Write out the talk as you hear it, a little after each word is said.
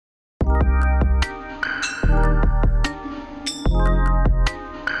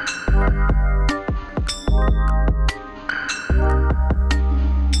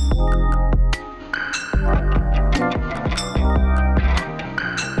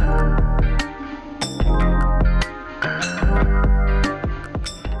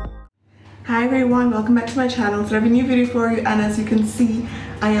everyone, welcome back to my channel. So I have a new video for you, and as you can see,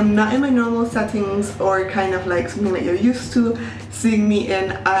 I am not in my normal settings or kind of like something that you're used to seeing me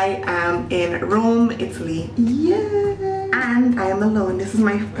in. I am in Rome, Italy, yeah, and I am alone. This is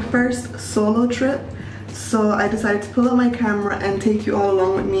my first solo trip, so I decided to pull out my camera and take you all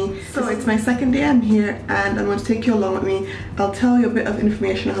along with me. So it's my second day I'm here, and I'm going to take you along with me. I'll tell you a bit of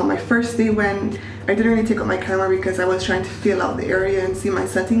information on how my first day went. I didn't really take out my camera because I was trying to feel out the area and see my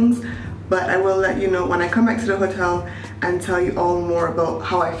settings, but I will let you know when I come back to the hotel and tell you all more about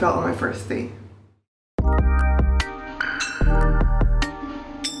how I felt on my first day.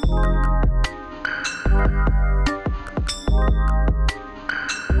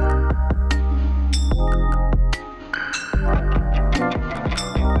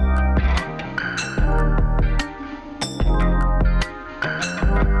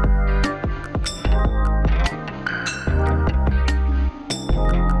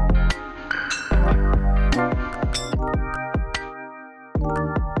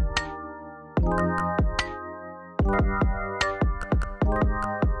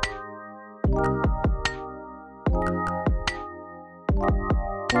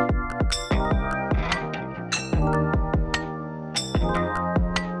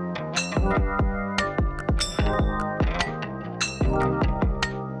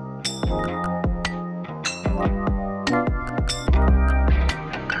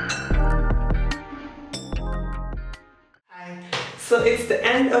 So it's the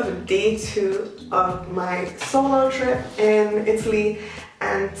end of day 2 of my solo trip in Italy,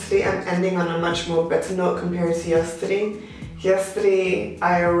 and today I'm ending on a much more better note compared to yesterday. Yesterday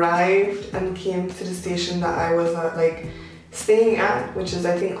I arrived and came to the station that I was staying at, which is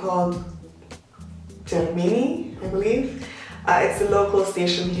I think called Termini, I believe. It's a local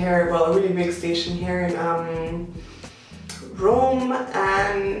station here, well, a really big station here in Rome,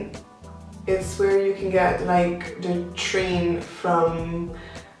 and it's where you can get like the train from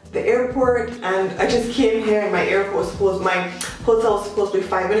the airport. And I just came here, and my hotel was supposed to be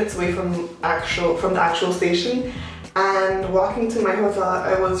 5 minutes away from the actual station. And walking to my hotel,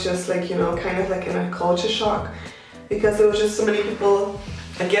 I was just like, you know, kind of like in a culture shock, because there was just so many people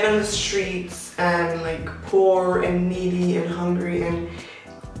again on the streets, and like poor and needy and hungry, and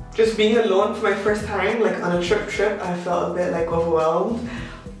just being alone for my first time, like on a trip, I felt a bit like overwhelmed.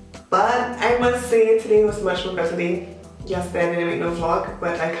 But I must say today was a much more better day. Yesterday I didn't make no vlog,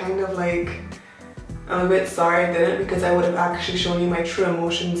 but I kind of like, I'm a bit sorry I didn't, because I would have actually shown you my true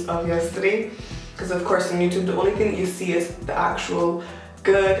emotions of yesterday. Because of course on YouTube the only thing that you see is the actual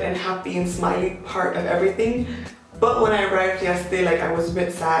good and happy and smiley part of everything. But when I arrived yesterday, like, I was a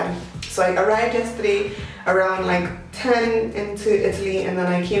bit sad. So I arrived yesterday around like 10 into Italy, and then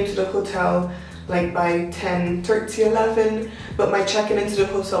I came to the hotel like by 10:30, 11, but my check-in into the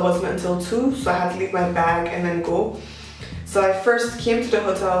hotel wasn't until 2, so I had to leave my bag and then go. So I first came to the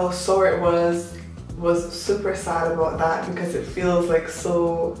hotel, saw it was super sad about that, because it feels like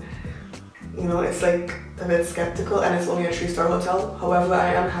so, you know, it's like a bit skeptical, and it's only a 3-star hotel. However,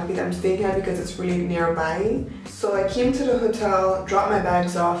 I am happy that I'm staying here because it's really nearby. So I came to the hotel, dropped my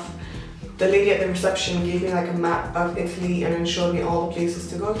bags off. The lady at the reception gave me like a map of Italy and then showed me all the places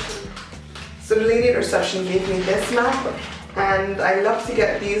to go to. So the lady at the reception gave me this map, and I love to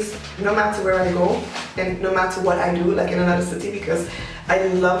get these no matter where I go and no matter what I do, like in another city, because I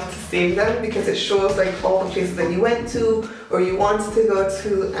love to save them, because it shows like all the places that you went to or you want to go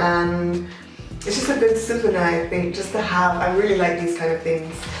to, and it's just a good souvenir, I think, just to have. I really like these kind of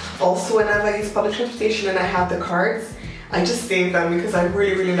things. Also, whenever I use public transportation and I have the cards, I just save them because I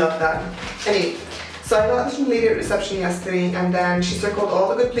really love that. Anyway, so I got this from the lady at reception yesterday, and then she circled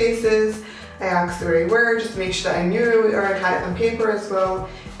all the good places. I asked her where we were, just to make sure that I knew where we were, and had it on paper as well,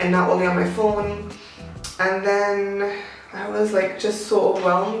 and not only on my phone. And then I was like just so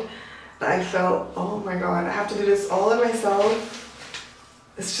overwhelmed that I felt, oh my god, I have to do this all by myself.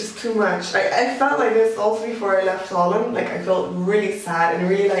 It's just too much. I felt like this also before I left Holland. Like, I felt really sad and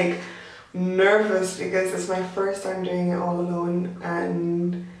really like nervous, because it's my first time doing it all alone,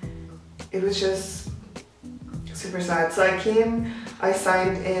 and it was just super sad. So I came, I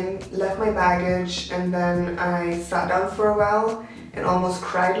signed in, left my baggage, and then I sat down for a while and almost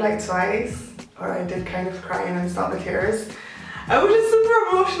cried like twice, or I did kind of cry and then stop the tears. I was just super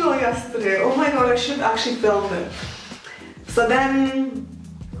emotional yesterday. Oh my god, I should have actually filmed it. So then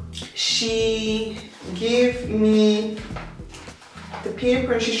she gave me the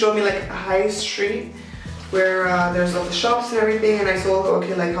paper, and she showed me like a high street where there's all the shops and everything, and I told her,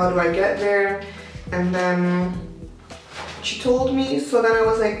 okay, like, how do I get there? And then she told me, so then I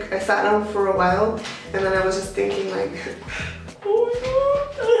was like, I sat down for a while, and then I was just thinking like, oh my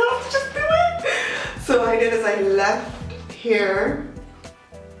god, I have to just do it. So what I did is I left here,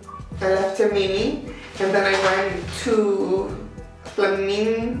 I left Termini, and then I went to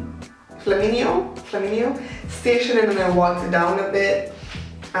Flaminio station, and then I walked down a bit.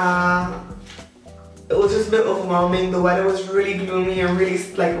 It was just a bit overwhelming. The weather was really gloomy and really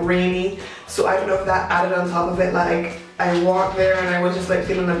like rainy, so I don't know if that added on top of it. Like I walked there and I was just like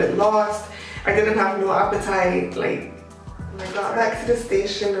feeling a bit lost. I didn't have no appetite. Like I got back to the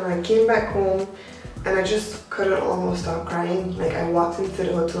station and I came back home and I just couldn't almost stop crying. Like I walked into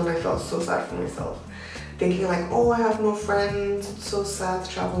the hotel and I felt so sad for myself, thinking like, oh, I have no friends, it's so sad to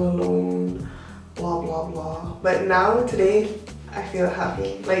travel alone, blah blah blah. But now today I feel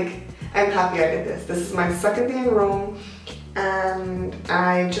happy. Like I'm happy I did this. This is my second day in Rome, and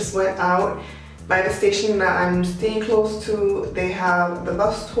I just went out by the station that I'm staying close to. They have the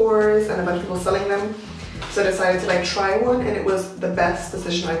bus tours and a bunch of people selling them. So I decided to like try one, and it was the best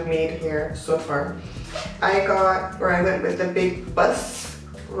decision I've made here so far. I went with the big bus,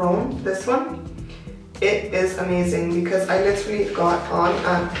 Rome, this one. It is amazing because I literally got on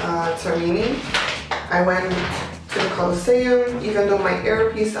at Termini. I went to the Colosseum, even though my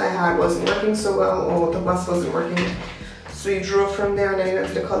earpiece I had wasn't working so well, or the bus wasn't working. So we drove from there and then I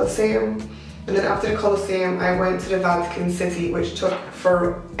went to the Colosseum. And then after the Colosseum, I went to the Vatican City, which took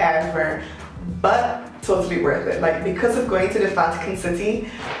forever, but totally worth it. Like because of going to the Vatican City,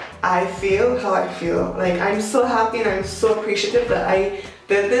 I feel how I feel. Like I'm so happy and I'm so appreciative that I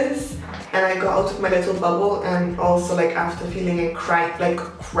did this and I got out of my little bubble. And also like after feeling and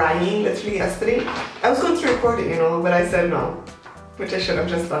crying literally yesterday, I was going to record it, you know, but I said no, which I should have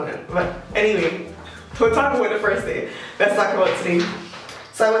just done it. But anyway, we're talking about the first day. Let's talk about today.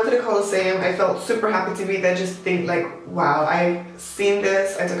 So I went to the Colosseum. I felt super happy to be there. Just think like, wow, I've seen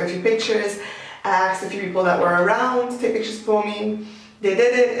this. I took a few pictures. I asked a few people that were around to take pictures for me. They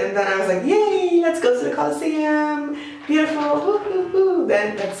did it, and then I was like, yay, let's go to the Colosseum. Beautiful, woo, woo, woo.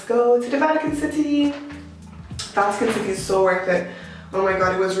 Then let's go to the Vatican City. Vatican City is so worth it. Oh my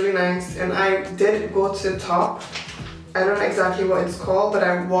god, it was really nice. And I did go to the top. I don't know exactly what it's called, but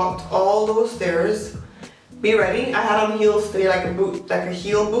I walked all those stairs. Be ready. I had on heels today, like a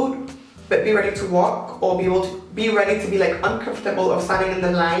heel boot, but be ready to walk or be ready to be like uncomfortable of standing in the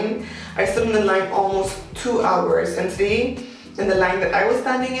line. I stood in the line almost 2 hours, and today in the line that I was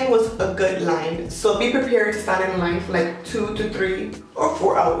standing in was a good line. So be prepared to stand in line for like 2 to 3 or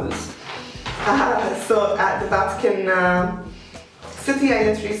 4 hours. So at the Vatican City, I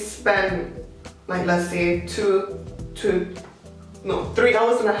literally spent like, let's say 3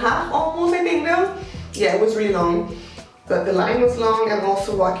 hours and a half almost, I think now. Yeah, it was really long, but the line was long, and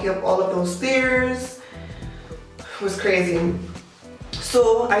also walking up all of those stairs was crazy.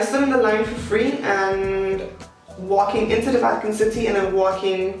 So I stood in the line for free and walking into the Vatican City, and then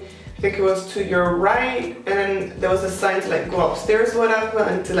walking, I think it was to your right, and then there was a sign to like go upstairs or whatever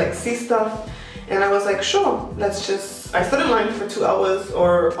and to like see stuff. And I was like, sure, let's just, I stood in line for 2 hours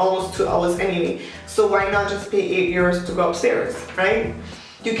or almost 2 hours anyway, so why not just pay €8 to go upstairs, right?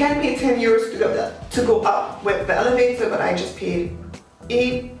 You can pay €10 to go up with the elevator, but I just paid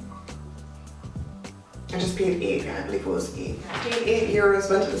 8. I just paid 8, I believe it was 8. I paid €8,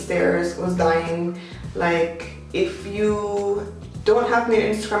 went to the stairs, was dying. Like, if you don't have me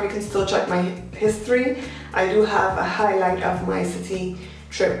on Instagram, you can still check my history. I do have a highlight of my city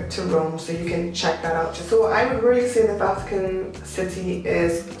trip to Rome, so you can check that out. So I would really say the Vatican City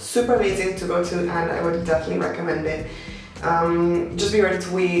is super amazing to go to, and I would definitely recommend it. Just be ready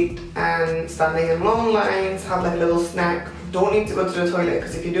to wait and standing in long lines, have like a little snack. Don't need to go to the toilet,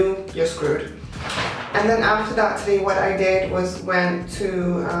 because if you do, you're screwed. And then after that today, what I did was went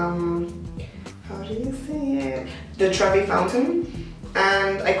to, how do you say it? The Trevi Fountain.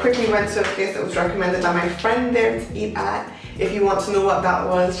 And I quickly went to a place that was recommended by my friend there to eat at. If you want to know what that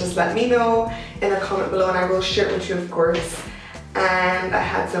was, just let me know in a comment below and I will share it with you, of course. And I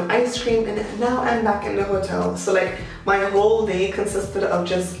had some ice cream, and now I'm back in the hotel. So like my whole day consisted of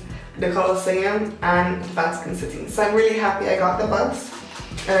just the Colosseum and the Vatican City. So I'm really happy I got the bus,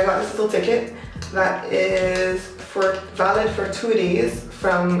 and I got this little ticket that is valid for 2 days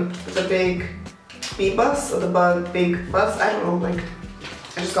from the big B bus, or the big bus, I don't know, like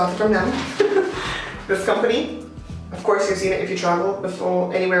I just got it from them. This company. Of course, you've seen it if you travel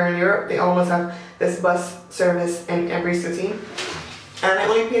before anywhere in Europe. They always have this bus service in every city. And I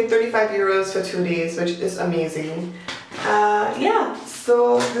only paid €35 for 2 days, which is amazing. Yeah,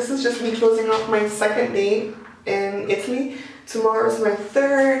 so this is just me closing off my second day in Italy. Tomorrow is my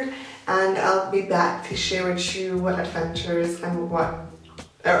third, and I'll be back to share with you what adventures and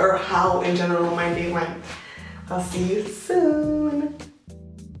or how in general my day went. I'll see you soon.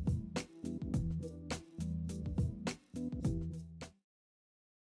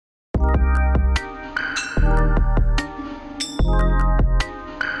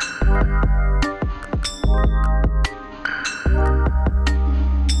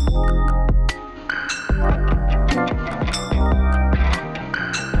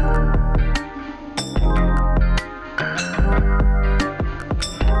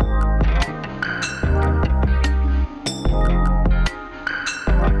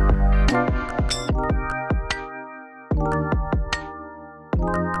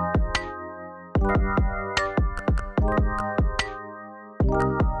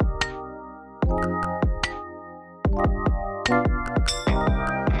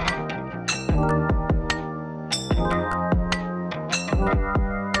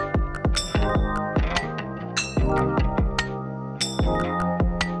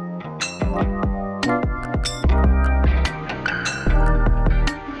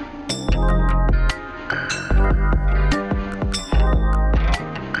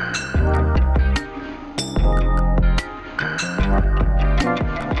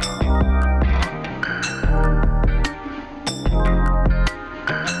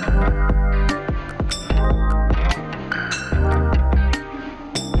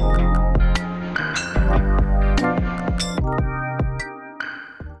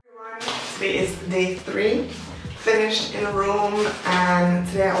 Today is day 3, finished in Rome, and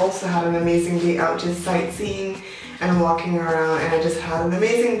today I also had an amazing day out just sightseeing and walking around, and I just had an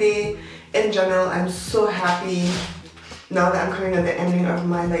amazing day. In general, I'm so happy now that I'm coming at the ending of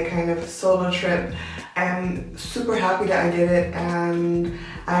my like kind of solo trip. I'm super happy that I did it, and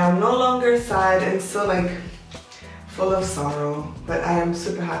I am no longer sad and so like full of sorrow, but I am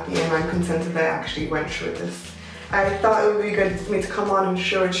super happy and I'm contented that I actually went through this. I thought it would be good for me to come on and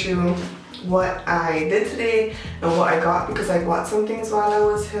show you what I did today and what I got, because I bought some things while I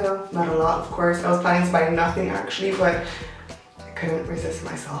was here. Not a lot, of course. I was planning to buy nothing actually, but I couldn't resist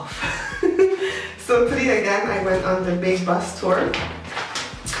myself. So today again I went on the big bus tour, and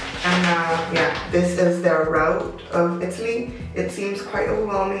yeah, this is their route of Italy. It seems quite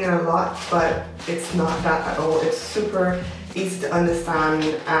overwhelming and a lot, but it's not that at all. It's super easy to understand,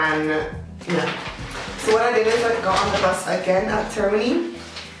 and yeah. So what I did is I got on the bus again at Termini,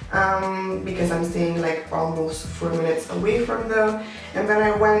 because I'm staying like almost 4 minutes away from there, and then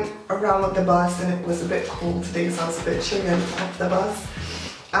I went around with the bus, and it was a bit cold today, so I was a bit chilling at the bus.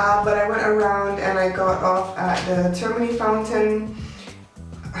 But I went around and I got off at the Termini Fountain.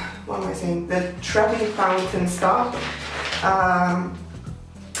 What am I saying? The Trevi Fountain stop.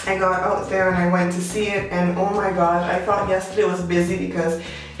 I got out there and I went to see it, and oh my god, I thought yesterday was busy because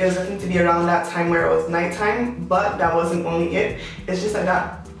it was looking to be around that time where it was nighttime, but that wasn't only it. It's just like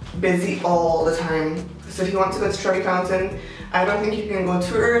that busy all the time. So if you want to go to Trevi Fountain, I don't think you can go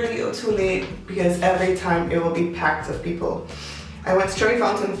too early or too late, because every time it will be packed with people. I went to Trevi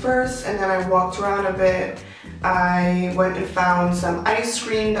Fountain first, and then I walked around a bit. I went and found some ice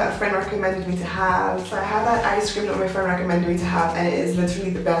cream that a friend recommended me to have. So I had that ice cream that my friend recommended me to have, and it is literally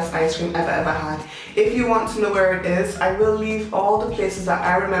the best ice cream I've ever had. If you want to know where it is, I will leave all the places that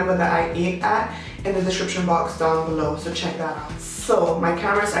I remember that I ate at in the description box down below, so check that out. So my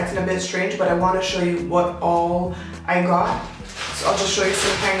camera's acting a bit strange, but I want to show you what all I got. So I'll just show you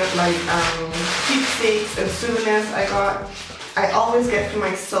some kind of like keepsakes and souvenirs I got. I always get for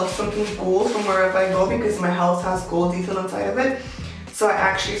myself something gold from wherever I go, because my house has gold detail inside of it. So I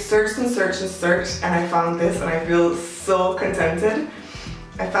actually searched and searched and searched, and I found this, and I feel so contented.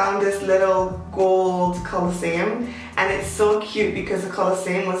 I found this little gold Colosseum, and it's so cute because the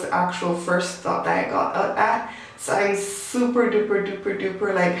Colosseum was the actual first stop that I got out at. So I'm super duper duper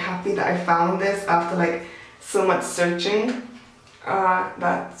duper like happy that I found this after like so much searching.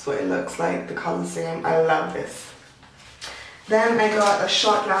 That's what it looks like, the Colosseum. I love this. Then I got a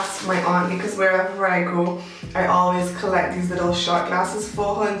shot glass for my aunt, because wherever I go, I always collect these little shot glasses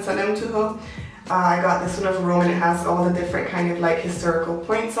for her and send them to her. I got this one of Rome, and it has all the different kind of like historical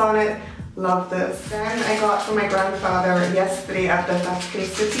points on it. Love this. Then I got for my grandfather yesterday at the Vatican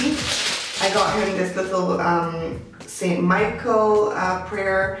City. I got him this little St. Michael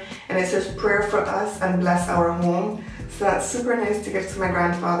prayer, and it says "Prayer for us and bless our home." So that's super nice to give to my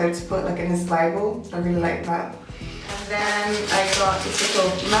grandfather to put like in his Bible. I really like that. And then I got this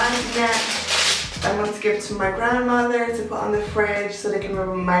little magnet I want to give to my grandmother to put on the fridge so they can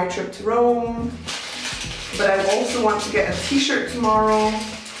remember my trip to Rome. But I also want to get a t-shirt tomorrow.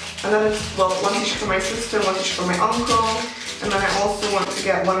 One t-shirt for my sister, one t-shirt for my uncle. And then I also want to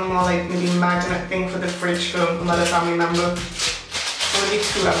get one more like maybe magnet thing for the fridge for another family member. Maybe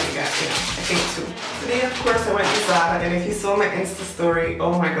 2 I'm gonna get, yeah, I think 2. Today of course I went to Zara, and if you saw my Insta story,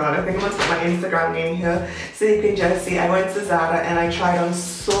 oh my god, I think I'm gonna put my Instagram name here so you can just see. I went to Zara and I tried on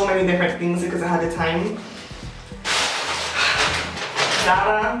so many different things because I had the time.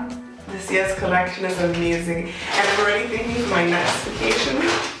 Zara, this year's collection is amazing, and I'm already thinking of my next vacation.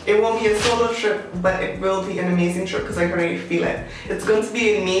 It won't be a solo trip, but it will be an amazing trip because I can already feel it. It's going to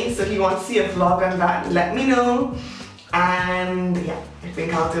be in May, so if you want to see a vlog on that, let me know. And yeah, I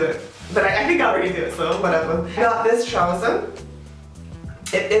think I'll do it. But I think I already do it, so whatever. I got this trouser.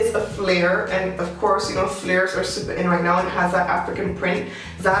 It is a flare, and of course, you know, flares are super in right now, and it has that African print.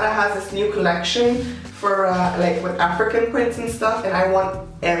 Zara has this new collection for like with African prints and stuff, and I want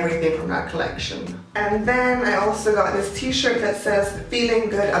everything from that collection. And then I also got this t-shirt that says "Feeling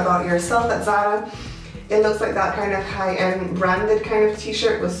Good About Yourself" at Zara. It looks like that kind of high-end branded kind of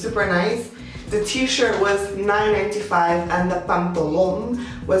t-shirt. Was super nice. The t-shirt was $9.95 and the pantalon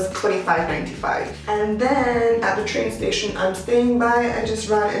was $25.95. And then at the train station I'm staying by, I just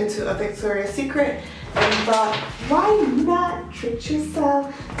ran into a Victoria's Secret and thought, why not treat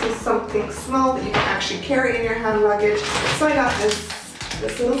yourself to something small that you can actually carry in your hand luggage? So I got this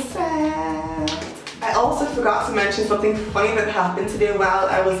little set. I also forgot to mention something funny that happened today while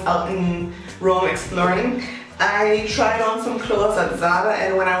I was out in Rome exploring. I tried on some clothes at Zara,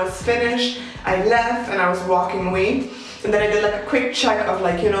 and when I was finished, I left and I was walking away, And then I did like a quick check of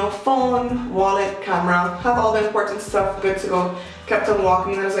like, you know, phone, wallet, camera, have all the important stuff good to go. Kept on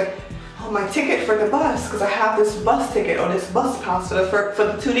walking and I was like, oh, my ticket for the bus, because I have this bus ticket or this bus pass for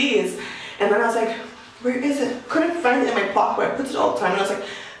the 2 days. And then I was like, where is it? Couldn't find it in my pocket. I put it all the time and I was like,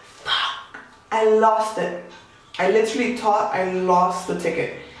 fuck, I lost it. I literally thought I lost the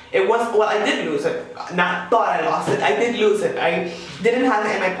ticket. It was, well, I did lose it. Not thought I lost it, I did lose it. I didn't have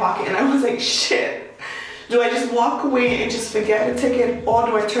it in my pocket and I was like, shit. Do I just walk away and just forget the ticket, or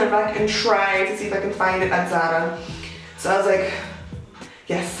do I turn back and try to see if I can find it at Zara? So I was like,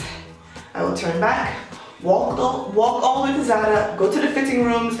 yes, I will turn back, walk all the way to Zara, go to the fitting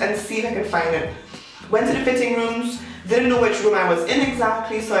rooms and see if I can find it. Went to the fitting rooms, didn't know which room I was in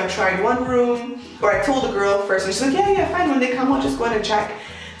exactly, so I tried one room, or I told the girl first, and she's like, yeah, fine, when they come out, just go in and check.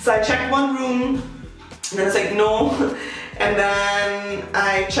 So I checked one room, and then it's like, no. And then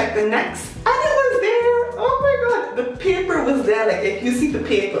I checked the next, and it was there. Oh my god, the paper was there. Like, if you see the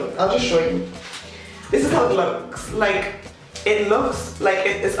paper, I'll just show you. This is how it looks. Like, it looks like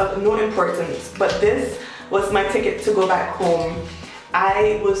it is of no importance, but this was my ticket to go back home.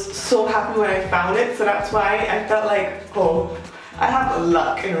 I was so happy when I found it, so that's why I felt like, oh, I have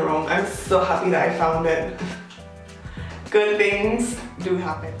luck in Rome. I'm so happy that I found it. Good things do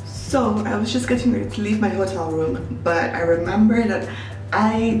happen. So I was just getting ready to leave my hotel room, but I remember that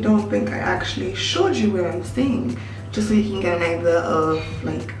I don't think I actually showed you where I'm staying, just so you can get an idea of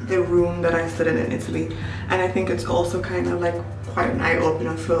like the room that I stayed in Italy. And I think it's also kind of like quite an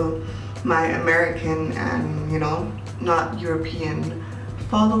eye-opener for my American and, you know, not European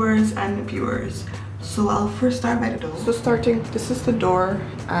followers and viewers. So I'll first start by the door. So starting, this is the door,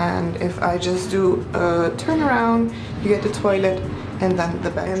 and if I just do a turn around, you get the toilet and then the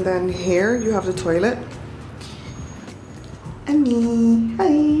bed. And then here you have the toilet. And me,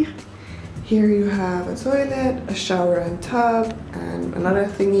 hi. Here you have a toilet, a shower and tub, and another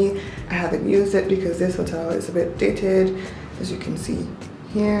thingy. I haven't used it because this hotel is a bit dated, as you can see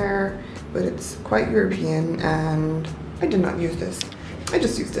here, but it's quite European and I did not use this. I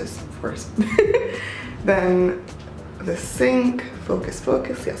just used this, of course. Then the sink, focus,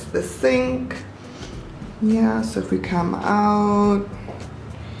 yes, the sink. Yeah, so if we come out,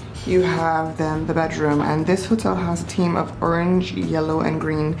 you have then the bedroom, and this hotel has a theme of orange, yellow and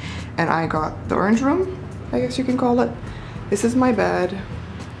green, and I got the orange room, I guess you can call it. This is my bed.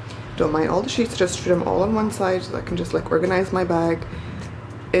 Don't mind all the sheets, just threw them all on one side so I can just like organize my bag.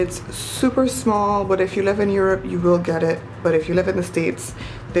 It's super small, but if you live in Europe you will get it, but if you live in the States,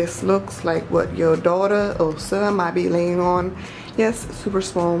 this looks like what your daughter Elsa might be laying on. Yes, super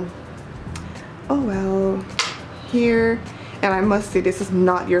small. Oh well. Here, and I must say, this is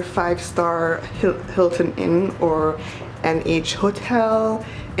not your 5-star Hilton Inn or NH hotel.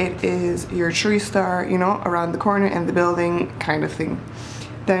 It is your 3-star, you know, around the corner in the building kind of thing.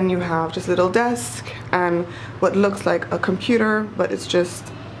 Then you have just a little desk and what looks like a computer, but it's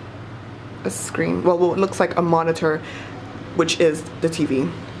just a screen. Well, what looks like a monitor, which is the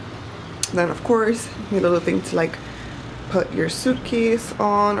TV. Then of course, you need a little thing to like put your suitcase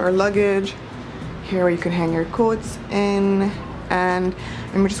on or luggage. Here you can hang your coats in, and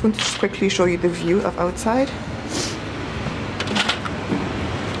I'm just going to just quickly show you the view of outside.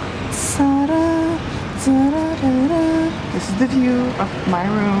 This is the view of my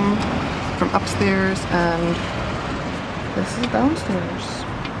room from upstairs, and this is downstairs.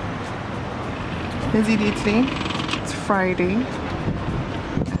 Busy day today. It's Friday,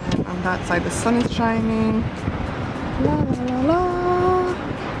 and on that side the sun is shining. La la la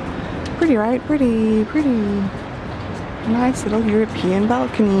la. Pretty, right? Pretty, pretty. Nice little European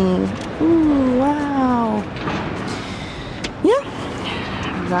balcony. Ooh, wow. Yeah,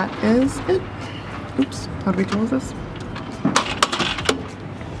 that is it. Oops, how do we close this?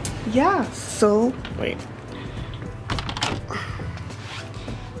 Yeah, so, wait.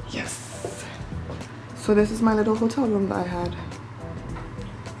 Yes. So this is my little hotel room that I had.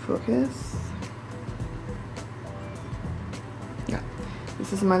 Focus. Yeah,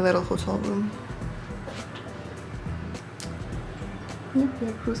 this is my little hotel room. Yep,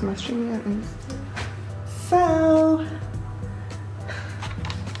 yeah, who's messaging me? So,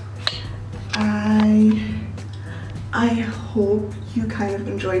 I hope you kind of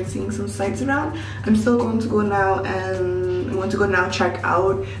enjoyed seeing some sights around. I'm still going to go now, and I want to go now check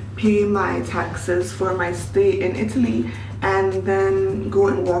out, pay my taxes for my stay in Italy, and then go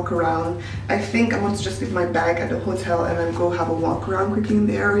and walk around. I think I want to just leave my bag at the hotel and then go have a walk around quickly in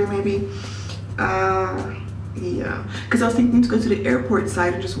the area maybe. Yeah, because I was thinking to go to the airport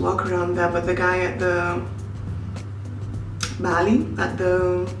side and just walk around there, but the guy at the Bali, at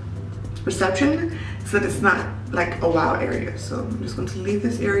the reception, so that it's not like a wow area. So I'm just going to leave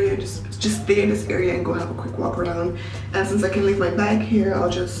this area, just stay in this area and go have a quick walk around. And since I can leave my bag here, I'll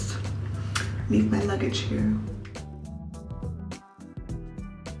just leave my luggage here.